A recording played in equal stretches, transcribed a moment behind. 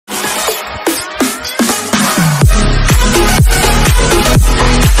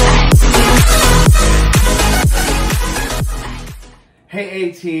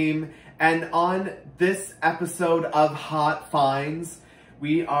Hey team, and on this episode of Hot Finds,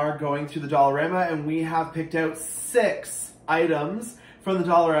 we are going through the Dollarama and we have picked out 6 items from the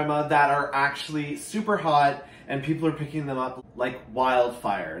Dollarama that are actually super hot and people are picking them up like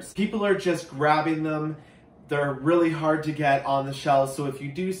wildfires. People are just grabbing them. They're really hard to get on the shelves, so if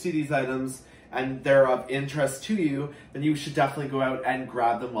you do see these items and they're of interest to you, then you should definitely go out and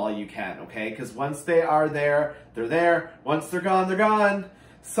grab them while you can, okay? Because once they are there, they're there. Once they're gone, they're gone.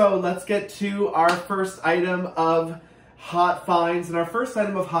 So let's get to our first item of Hot Finds. And our first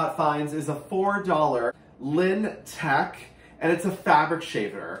item of Hot Finds is a $4 Lin Tech, and it's a fabric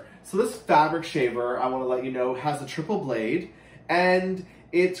shaver. So this fabric shaver, I want to let you know, has a triple blade, and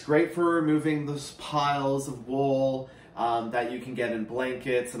it's great for removing those piles of wool that you can get in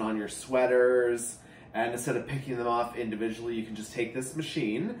blankets and on your sweaters. And instead of picking them off individually, you can just take this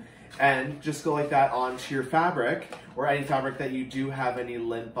machine and just go like that onto your fabric, or any fabric that you do have any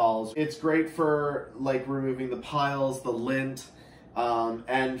lint balls. It's great for like removing the piles, the lint,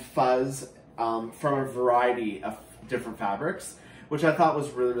 and fuzz from a variety of different fabrics, which I thought was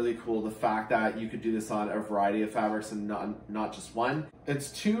really, really cool. The fact that you could do this on a variety of fabrics and not just one. It's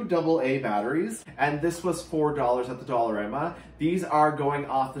 2 AA batteries, and this was $4 at the Dollarama. These are going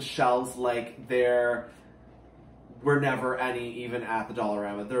off the shelves like there were never any even at the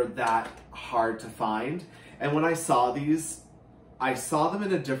Dollarama. They're that hard to find. And when I saw these, I saw them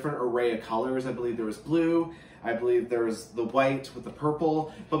in a different array of colors. I believe there was blue, I believe there was the white with the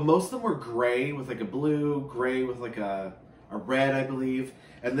purple, but most of them were gray with like a blue, gray with like a red, I believe.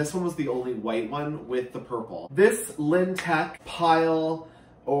 And this one was the only white one with the purple. This Lin Tech pile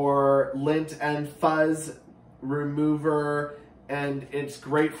or lint and fuzz remover, and it's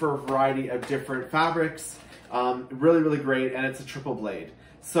great for a variety of different fabrics. Really, really great, and it's a triple blade.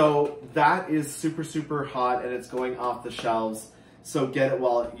 So that is super, super hot, and it's going off the shelves. So get it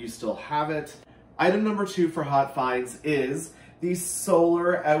while you still have it. Item number 2 for Hot Finds is these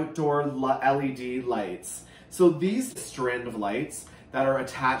solar outdoor LED lights. So these strand of lights that are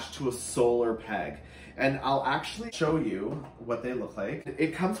attached to a solar peg. And I'll actually show you what they look like.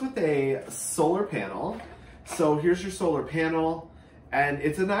 It comes with a solar panel. So here's your solar panel, and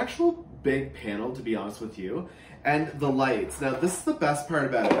it's an actual big panel, to be honest with you. And the lights. Now this is the best part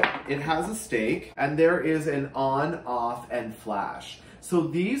about it. It has a stake, and there is an on, off, and flash. So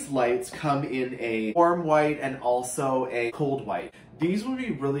these lights come in a warm white and also a cold white. These would be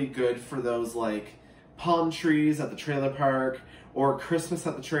really good for those like palm trees at the trailer park, or Christmas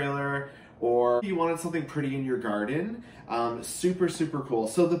at the trailer, or if you wanted something pretty in your garden. Super, super cool.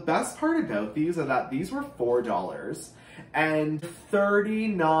 So the best part about these are that these were $4 and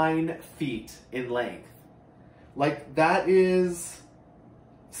 39 feet in length. Like that is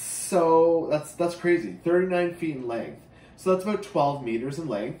so, that's crazy. 39 feet in length. So that's about 12 meters in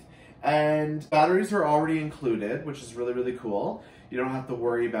length. And batteries are already included, which is really, really cool. You don't have to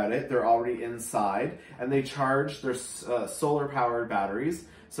worry about it. They're already inside, and they charge their solar powered batteries.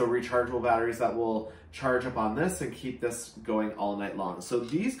 So rechargeable batteries that will charge up on this and keep this going all night long. So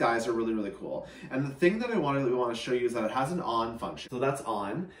these guys are really, really cool. And the thing that I want to show you is that it has an on function. So that's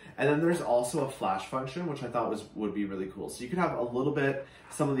on. And then there's also a flash function, which I thought would be really cool. So you could have a little bit,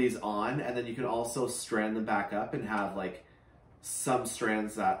 some of these on, and then you could also strand them back up and have like some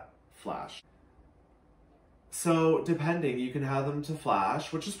strands that flash. So depending, you can have them to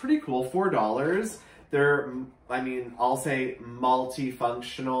flash, which is pretty cool. $4. They're, I mean, I'll say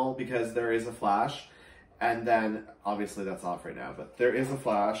multifunctional because there is a flash. And then obviously that's off right now, but there is a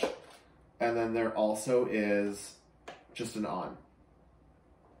flash. And then there also is just an on.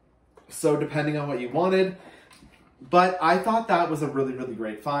 So depending on what you wanted, but I thought that was a really, really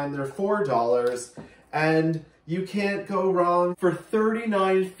great find. They're $4 and you can't go wrong for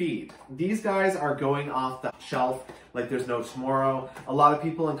 39 feet. These guys are going off the shelf like there's no tomorrow. A lot of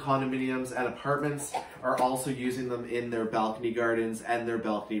people in condominiums and apartments are also using them in their balcony gardens and their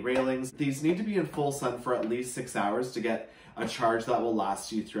balcony railings. These need to be in full sun for at least 6 hours to get a charge that will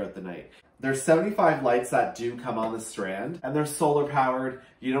last you throughout the night. There's 75 lights that do come on the strand, and they're solar powered.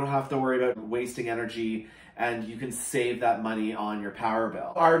 You don't have to worry about wasting energy, and you can save that money on your power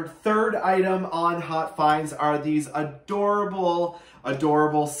bill. Our third item on Hot Finds are these adorable,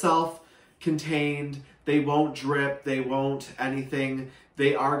 adorable self-contained, they won't drip, they won't anything.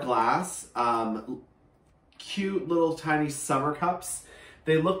 They are glass, cute little tiny summer cups.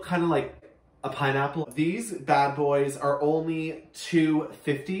 They look kind of like a pineapple. These bad boys are only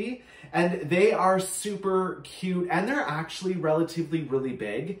 $2.50, and they are super cute, and they're actually relatively really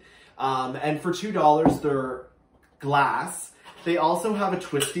big. And for $2, they're glass. They also have a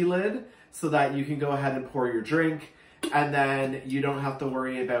twisty lid so that you can go ahead and pour your drink. and then you don't have to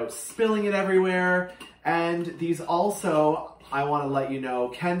worry about spilling it everywhere. And these also, I want to let you know,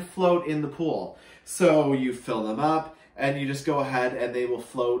 can float in the pool. So you fill them up and you just go ahead and they will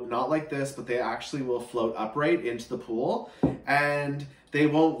float, not like this, but they actually will float upright into the pool and they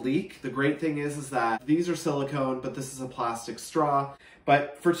won't leak. The great thing is that these are silicone, but this is a plastic straw.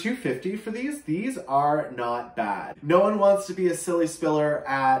 But for $2.50 for these are not bad. No one wants to be a silly spiller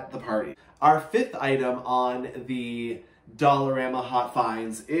at the party. Our fifth item on the Dollarama Hot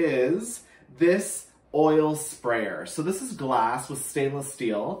Finds is this oil sprayer. So this is glass with stainless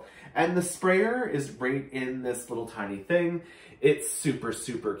steel, and the sprayer is right in this little tiny thing. It's super,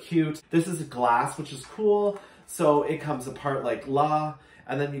 super cute. This is glass, which is cool. So it comes apart like la,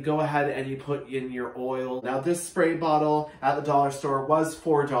 and then you go ahead and you put in your oil. Now this spray bottle at the dollar store was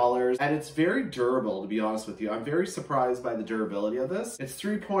 $4, and it's very durable, to be honest with you. I'm very surprised by the durability of this. It's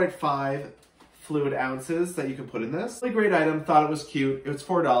 3.5 fluid ounces that you can put in this. Really great item, thought it was cute. It was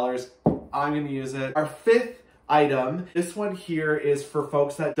 $4. I'm gonna use it. Our fifth item, this one here is for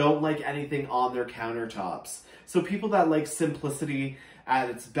folks that don't like anything on their countertops. So people that like simplicity at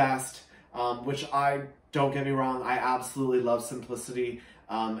its best, which don't get me wrong, I absolutely love simplicity.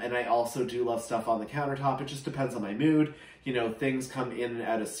 And I also do love stuff on the countertop. It just depends on my mood. You know, things come in and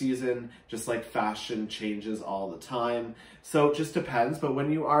out of season, just like fashion changes all the time. So it just depends. But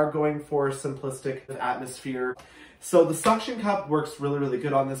when you are going for simplistic atmosphere, so the suction cup works really, really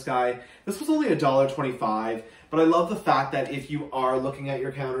good on this guy. This was only $1.25, but I love the fact that if you are looking at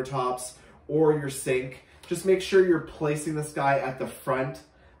your countertops or your sink, just make sure you're placing this guy at the front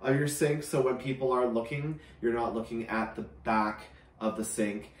of your sink. So when people are looking, you're not looking at the back of the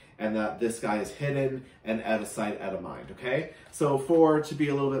sink, and that this guy is hidden and out of sight, out of mind, okay? So to be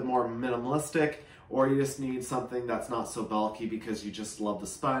a little bit more minimalistic, or you just need something that's not so bulky because you just love the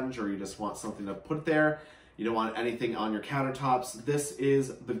sponge, or you just want something to put there, you don't want anything on your countertops, this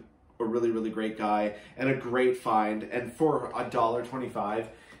is a really, really great guy and a great find. And for $1.25,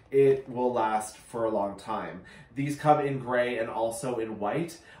 it will last for a long time. These come in gray and also in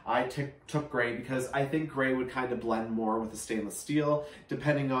white. I took gray because I think gray would kind of blend more with the stainless steel.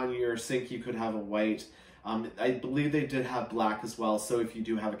 Depending on your sink, you could have a white. I believe they did have black as well, so if you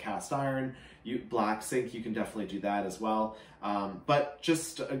do have a cast iron, black sink, you can definitely do that as well. But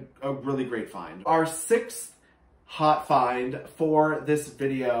just a really great find. Our sixth hot find for this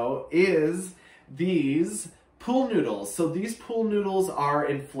video is these pool noodles. So these pool noodles are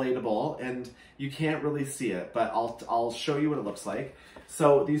inflatable, and you can't really see it, but I'll show you what it looks like.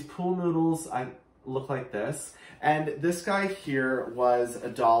 So these pool noodles look like this, and this guy here was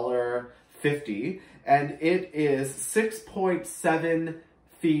 $1.50, and it is 6.7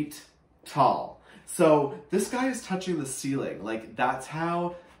 feet tall. So this guy is touching the ceiling. Like, that's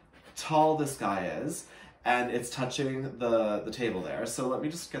how tall this guy is, and it's touching the table there. So let me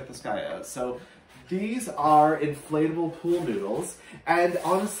just get this guy out. So these are inflatable pool noodles, and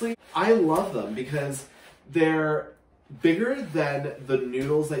honestly, I love them because they're bigger than the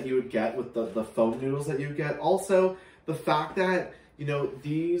noodles that you would get with the foam noodles that you would get. Also, the fact that, you know,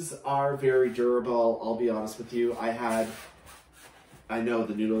 these are very durable. I'll be honest with you, I know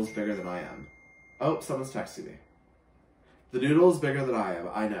the noodle is bigger than I am. Oh, someone's texting me. The noodle is bigger than I am,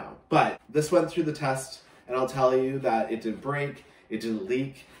 I know. But this went through the test, and I'll tell you that it didn't break, it didn't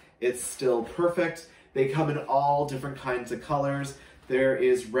leak, it's still perfect. They come in all different kinds of colors. There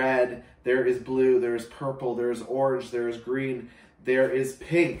is red, there is blue, there is purple, there is orange, there is green, there is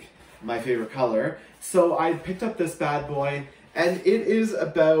pink, my favorite color. So I picked up this bad boy, and it is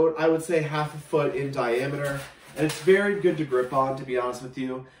about, I would say, 1/2 foot in diameter, and it's very good to grip on, to be honest with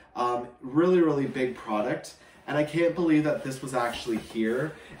you. Really, really big product, and I can't believe that this was actually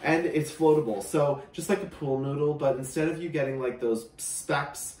here, and it's floatable. So just like a pool noodle, but instead of you getting like those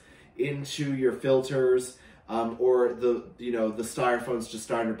specks into your filters, or the styrofoam's just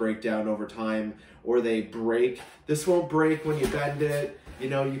starting to break down over time, or they break. This won't break when you bend it. You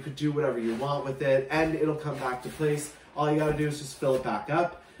know, you could do whatever you want with it, and it'll come back to place. All you gotta do is just fill it back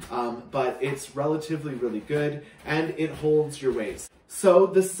up, but it's relatively really good, and it holds your weight. So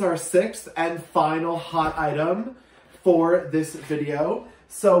this is our sixth and final hot item for this video.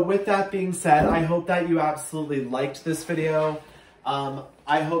 So with that being said, I hope that you absolutely liked this video.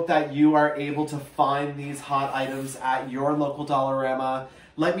 I hope that you are able to find these hot items at your local Dollarama.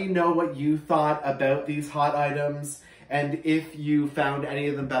 Let me know what you thought about these hot items, and if you found any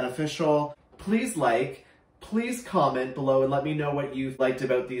of them beneficial. Please comment below and let me know what you liked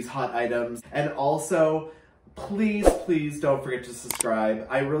about these hot items. And also, please, please don't forget to subscribe.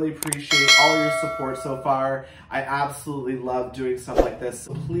 I really appreciate all your support so far. I absolutely love doing stuff like this.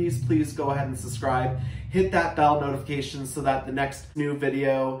 So please, please go ahead and subscribe. Hit that bell notification so that the next new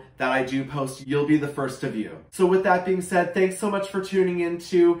video that I do post, you'll be the first to view. So with that being said, thanks so much for tuning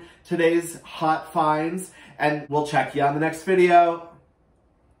into today's Hot Finds, and we'll check you on the next video.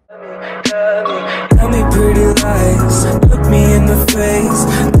 Tell me pretty lies, look me in the face,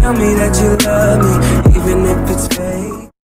 tell me that you love me, even if it's